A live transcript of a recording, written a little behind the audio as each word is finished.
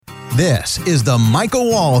This is the Michael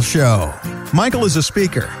Wall Show. Michael is a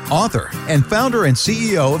speaker, author, and founder and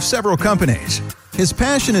CEO of several companies. His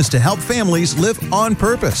passion is to help families live on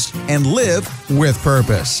purpose and live with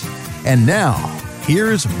purpose. And now,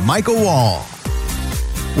 here's Michael Wall.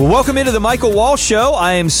 Well, welcome into the Michael Wall Show.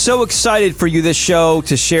 I am so excited for you this show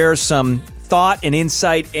to share some thought and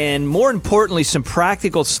insight and, more importantly, some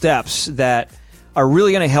practical steps that are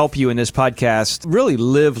really going to help you in this podcast really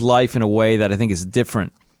live life in a way that I think is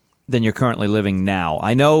different than you're currently living now.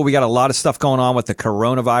 I know we got a lot of stuff going on with the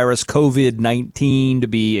coronavirus, COVID-19 to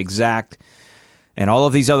be exact, and all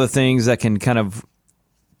of these other things that can kind of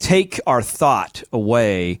take our thought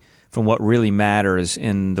away from what really matters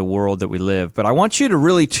in the world that we live. But I want you to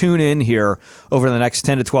really tune in here over the next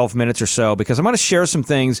 10 to 12 minutes or so, because I'm going to share some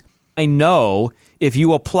things I know if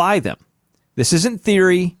you apply them. This isn't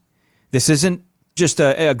theory. This isn't just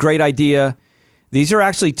a great idea. These are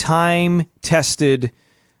actually time-tested,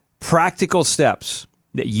 practical steps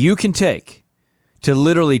that you can take to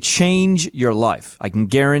literally change your life. I can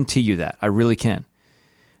guarantee you that. I really can.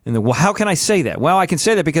 And how can I say that? Well, I can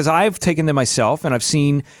say that because I've taken them myself and I've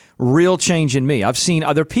seen real change in me. I've seen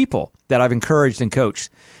other people that I've encouraged and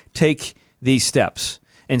coached take these steps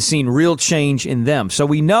and seen real change in them. So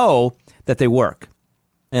we know that they work.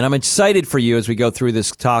 And I'm excited for you as we go through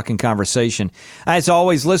this talk and conversation. As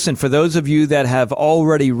always, listen, for those of you that have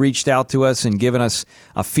already reached out to us and given us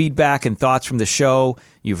feedback and thoughts from the show,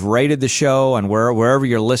 you've rated the show and wherever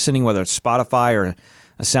you're listening, whether it's Spotify or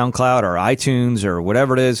a SoundCloud or iTunes or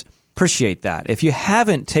whatever it is, appreciate that. If you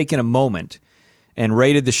haven't taken a moment and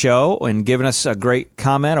rated the show and given us a great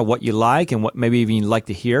comment of what you like and what maybe even you'd like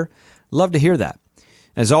to hear, love to hear that.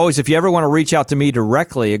 As always, if you ever want to reach out to me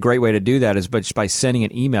directly, a great way to do that is just by sending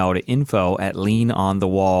an email to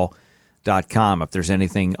info@leanonthewall.com if there's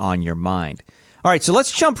anything on your mind. All right, so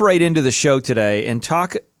let's jump right into the show today and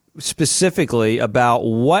talk specifically about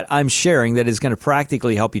what I'm sharing that is going to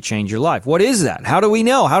practically help you change your life. What is that? How do we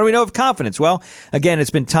know? How do we know of confidence? Well, again,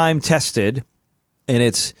 it's been time tested, and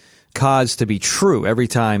it's caused to be true every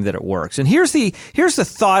time that it works. And here's the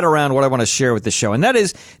thought around what I want to share with the show, and that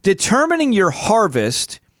is determining your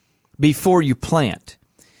harvest before you plant.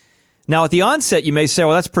 Now, at the onset, you may say,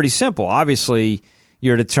 well, that's pretty simple. Obviously,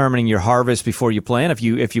 you're determining your harvest before you plant.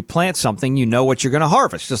 If you plant something, you know what you're going to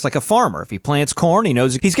harvest, just like a farmer. If he plants corn, he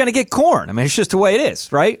knows he's going to get corn. I mean, it's just the way it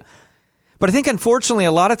is, right? But I think, unfortunately,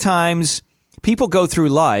 a lot of times people go through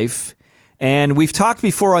life, and we've talked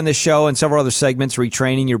before on this show and several other segments,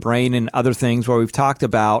 retraining your brain and other things, where we've talked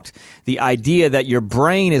about the idea that your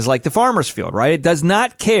brain is like the farmer's field, right? It does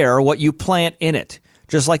not care what you plant in it,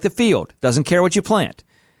 just like the field doesn't care what you plant.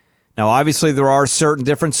 Now, obviously, there are certain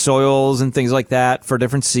different soils and things like that for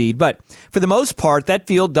different seed, but for the most part, that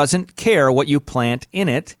field doesn't care what you plant in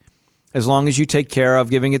it, as long as you take care of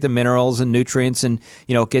giving it the minerals and nutrients and,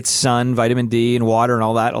 it gets sun, vitamin D, and water and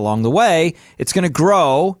all that along the way. It's going to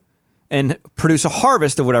grow and produce a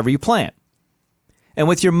harvest of whatever you plant. And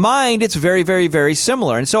with your mind, it's very, very, very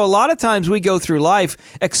similar. And so a lot of times we go through life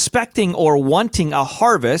expecting or wanting a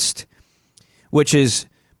harvest, which is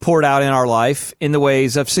poured out in our life in the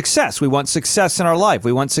ways of success. We want success in our life.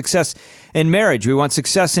 We want success in marriage. We want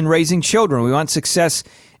success in raising children. We want success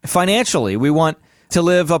financially. We want to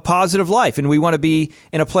live a positive life. And we want to be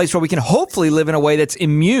in a place where we can hopefully live in a way that's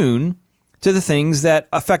immune to the things that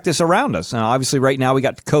affect us around us. Now, obviously, right now we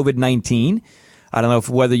got COVID-19. I don't know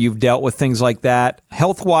whether you've dealt with things like that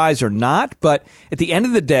health-wise or not, but at the end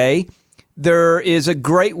of the day, there is a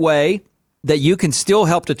great way that you can still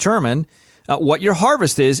help determine what your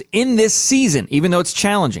harvest is in this season, even though it's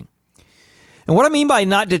challenging. And what I mean by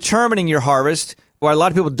not determining your harvest, why a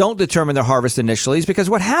lot of people don't determine their harvest initially, is because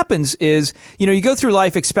what happens is, you go through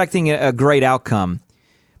life expecting a great outcome,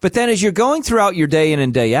 but then as you're going throughout your day in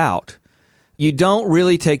and day out, you don't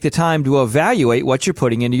really take the time to evaluate what you're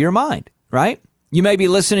putting into your mind, right? You may be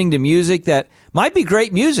listening to music that might be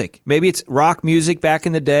great music. Maybe it's rock music back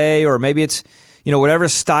in the day, or maybe it's, whatever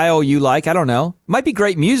style you like. I don't know. It might be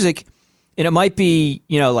great music, and it might be,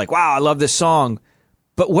 like, wow, I love this song.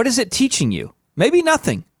 But what is it teaching you? Maybe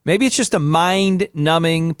nothing. Maybe it's just a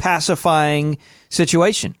mind-numbing, pacifying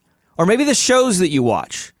situation. Or maybe the shows that you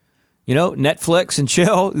watch. Netflix and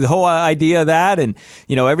chill, the whole idea of that and,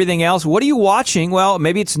 everything else. What are you watching? Well,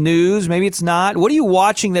 maybe it's news, maybe it's not. What are you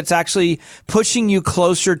watching that's actually pushing you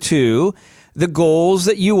closer to the goals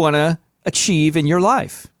that you want to achieve in your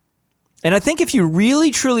life? And I think if you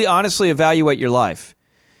really, truly, honestly evaluate your life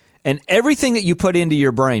and everything that you put into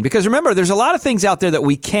your brain, because remember, there's a lot of things out there that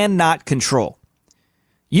we cannot control.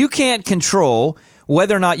 You can't control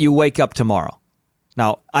whether or not you wake up tomorrow.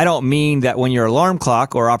 Now, I don't mean that when your alarm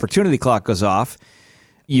clock or opportunity clock goes off,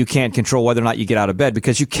 you can't control whether or not you get out of bed,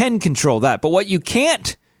 because you can control that. But what you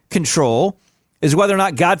can't control is whether or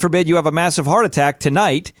not, God forbid, you have a massive heart attack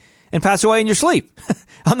tonight and pass away in your sleep.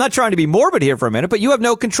 I'm not trying to be morbid here for a minute, but you have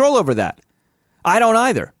no control over that. I don't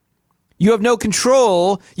either. You have no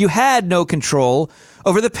control. You had no control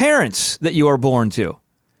over the parents that you are born to.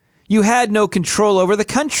 You had no control over the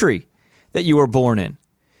country that you were born in.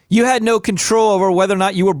 You had no control over whether or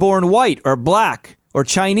not you were born white or black or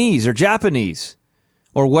Chinese or Japanese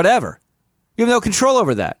or whatever. You have no control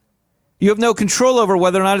over that. You have no control over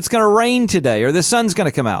whether or not it's going to rain today or the sun's going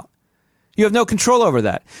to come out. You have no control over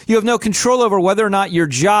that. You have no control over whether or not your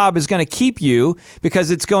job is going to keep you because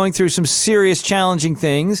it's going through some serious challenging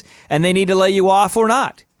things and they need to lay you off or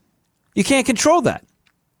not. You can't control that.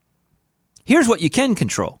 Here's what you can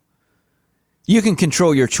control. You can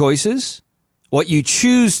control your choices, what you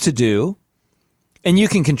choose to do, and you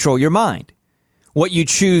can control your mind, what you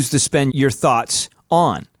choose to spend your thoughts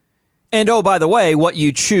on. And oh, by the way, what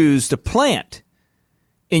you choose to plant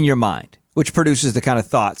in your mind, which produces the kind of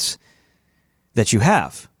thoughts that you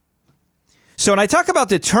have. So when I talk about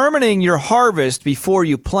determining your harvest before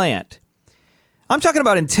you plant, I'm talking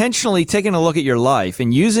about intentionally taking a look at your life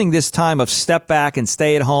and using this time of step back and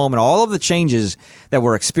stay at home and all of the changes that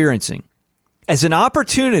we're experiencing as an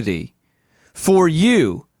opportunity for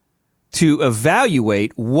you to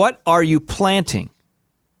evaluate what are you planting.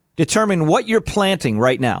 Determine what you're planting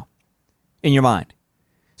right now in your mind.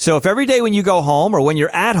 So if every day when you go home or when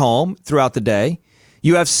you're at home throughout the day,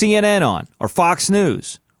 you have CNN on or Fox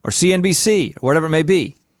News or CNBC or whatever it may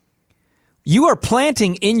be, you are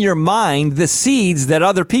planting in your mind the seeds that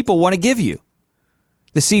other people want to give you.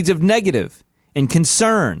 The seeds of negative and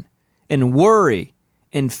concern and worry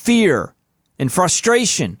and fear and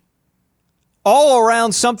frustration, all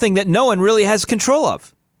around something that no one really has control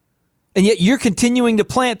of. And yet you're continuing to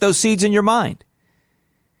plant those seeds in your mind.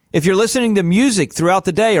 If you're listening to music throughout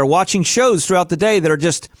the day or watching shows throughout the day that are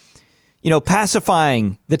just,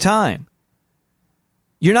 pacifying the time,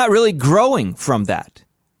 you're not really growing from that.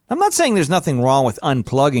 I'm not saying there's nothing wrong with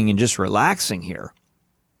unplugging and just relaxing here.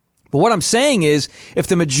 But what I'm saying is, if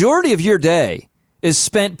the majority of your day is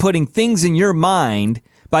spent putting things in your mind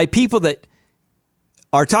by people that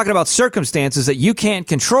are talking about circumstances that you can't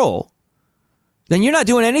control, then you're not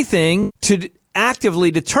doing anything to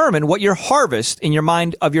actively determine what your harvest in your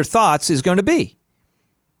mind of your thoughts is going to be.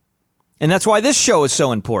 And that's why this show is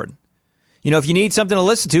so important. If you need something to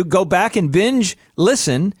listen to, go back and binge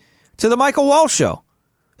listen to the Michael Walsh Show.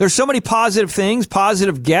 There's so many positive things,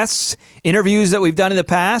 positive guests, interviews that we've done in the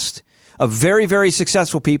past of very, very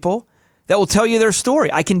successful people that will tell you their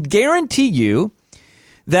story. I can guarantee you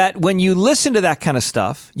that when you listen to that kind of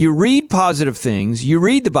stuff, you read positive things, you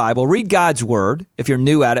read the Bible, read God's Word. If you're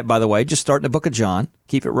new at it, by the way, just start in the book of John.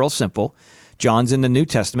 Keep it real simple. John's in the New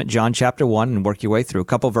Testament, John chapter 1, and work your way through a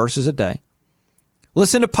couple verses a day.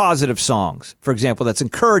 Listen to positive songs, for example, that's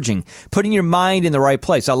encouraging, putting your mind in the right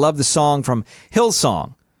place. I love the song from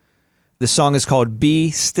Hillsong. The song is called Be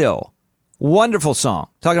Still. Wonderful song,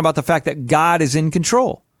 talking about the fact that God is in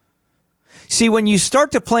control. See, when you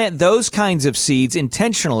start to plant those kinds of seeds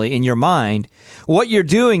intentionally in your mind, what you're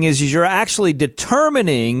doing is you're actually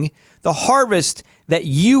determining the harvest that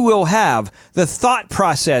you will have, the thought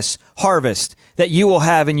process harvest that you will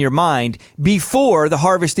have in your mind before the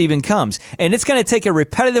harvest even comes. And it's going to take a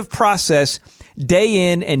repetitive process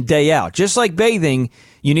day in and day out. Just like bathing,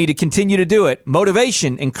 you need to continue to do it.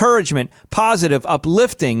 Motivation, encouragement, positive,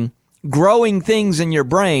 uplifting, growing things in your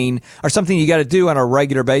brain are something you got to do on a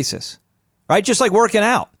regular basis. Right? Just like working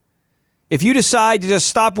out. If you decide to just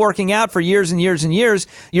stop working out for years and years and years,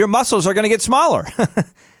 your muscles are going to get smaller.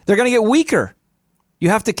 They're going to get weaker. You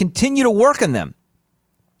have to continue to work on them.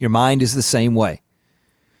 Your mind is the same way.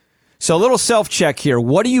 So a little self-check here.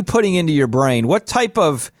 What are you putting into your brain? What type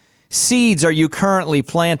of seeds are you currently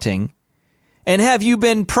planting? And have you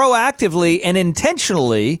been proactively and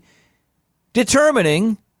intentionally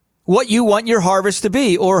determining what you want your harvest to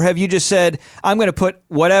be? Or have you just said, I'm going to put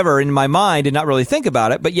whatever in my mind and not really think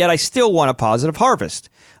about it, but yet I still want a positive harvest.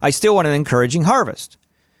 I still want an encouraging harvest.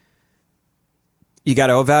 You got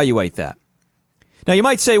to evaluate that. Now, you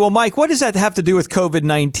might say, well, Mike, what does that have to do with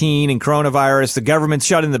COVID-19 and coronavirus, the government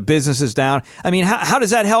shutting the businesses down? I mean, how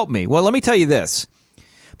does that help me? Well, let me tell you this.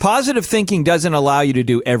 Positive thinking doesn't allow you to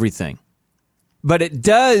do everything, but it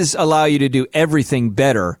does allow you to do everything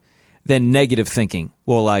better than negative thinking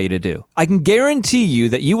will allow you to do. I can guarantee you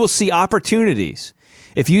that you will see opportunities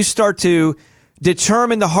if you start to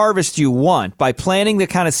determine the harvest you want by planting the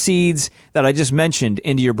kind of seeds that I just mentioned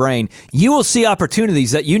into your brain. You will see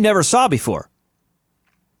opportunities that you never saw before.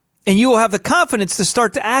 And you will have the confidence to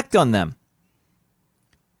start to act on them.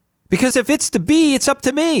 Because if it's to be, it's up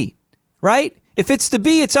to me, right? If it's to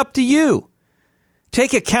be, it's up to you.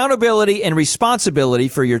 Take accountability and responsibility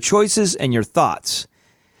for your choices and your thoughts.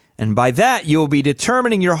 And by that, you will be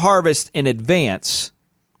determining your harvest in advance.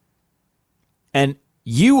 And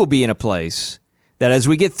you will be in a place that as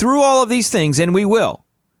we get through all of these things, and we will,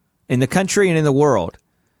 in the country and in the world,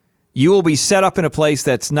 you will be set up in a place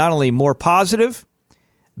that's not only more positive,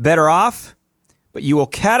 better off, but you will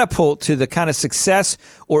catapult to the kind of success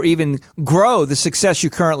or even grow the success you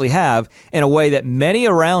currently have in a way that many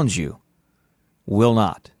around you will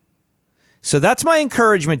not. So that's my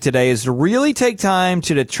encouragement today, is to really take time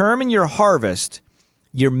to determine your harvest,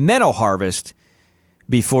 your mental harvest,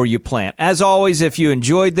 before you plant. As always, if you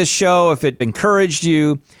enjoyed this show, if it encouraged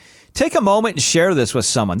you, take a moment and share this with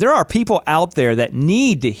someone. There are people out there that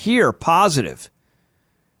need to hear positive.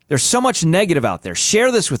 There's so much negative out there.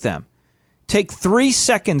 Share this with them. Take 3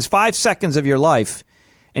 seconds, 5 seconds of your life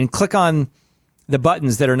and click on the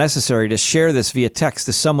buttons that are necessary to share this via text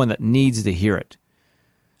to someone that needs to hear it.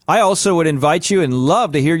 I also would invite you and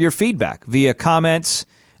love to hear your feedback via comments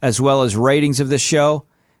as well as ratings of this show.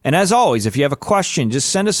 And as always, if you have a question, just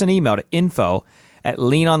send us an email to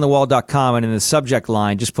info@leanonthewall.com, and in the subject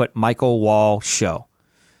line, just put Michael Wall Show.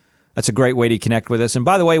 That's a great way to connect with us. And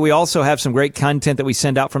by the way, we also have some great content that we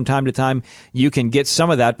send out from time to time. You can get some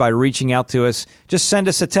of that by reaching out to us. Just send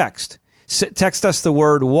us a text. Text us the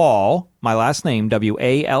word WALL, my last name,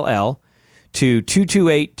 WALL, to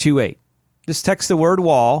 22828. Just text the word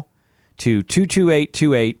WALL to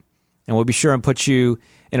 22828, and we'll be sure and put you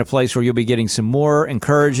in a place where you'll be getting some more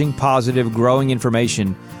encouraging, positive, growing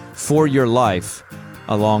information for your life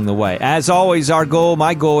along the way. As always, our goal,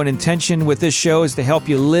 my goal and intention with this show is to help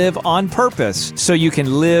you live on purpose so you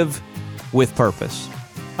can live with purpose.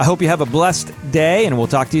 I hope you have a blessed day, and we'll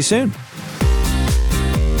talk to you soon.